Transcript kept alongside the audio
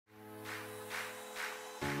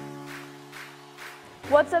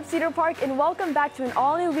What's up, Cedar Park, and welcome back to an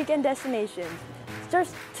all-new weekend destination.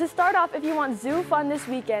 Just to start off, if you want zoo fun this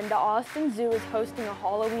weekend, the Austin Zoo is hosting a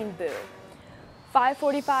Halloween Boo.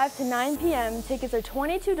 5:45 to 9 p.m. Tickets are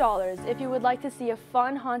 $22. If you would like to see a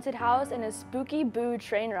fun haunted house and a spooky Boo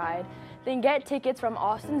train ride, then get tickets from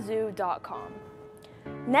austinzoo.com.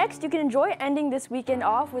 Next, you can enjoy ending this weekend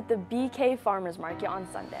off with the BK Farmers Market on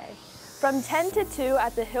Sunday. From 10 to 2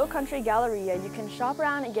 at the Hill Country Galleria, you can shop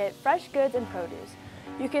around and get fresh goods and produce.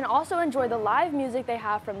 You can also enjoy the live music they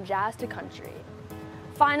have from jazz to country.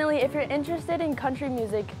 Finally, if you're interested in country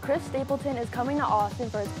music, Chris Stapleton is coming to Austin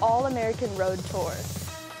for his All-American Road Tour.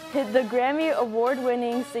 The Grammy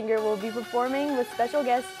Award-winning singer will be performing with special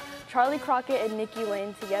guests Charlie Crockett and Nikki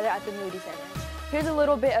Lane together at the Moody Center. Here's a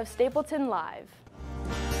little bit of Stapleton live.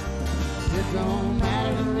 It don't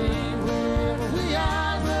matter to me where we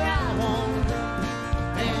are, where I won't go.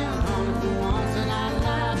 And only for once in our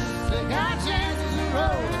lives, take our chances and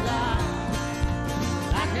roll the dice.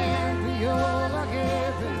 I can be your lucky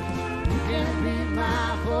thing, you can be my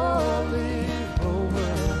four-leaf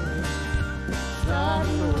over,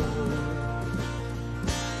 starting over.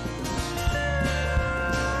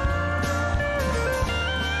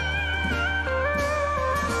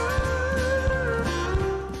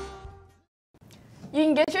 You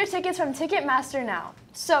can get your tickets from Ticketmaster now.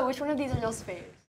 So, which one of these are y'all's favorites?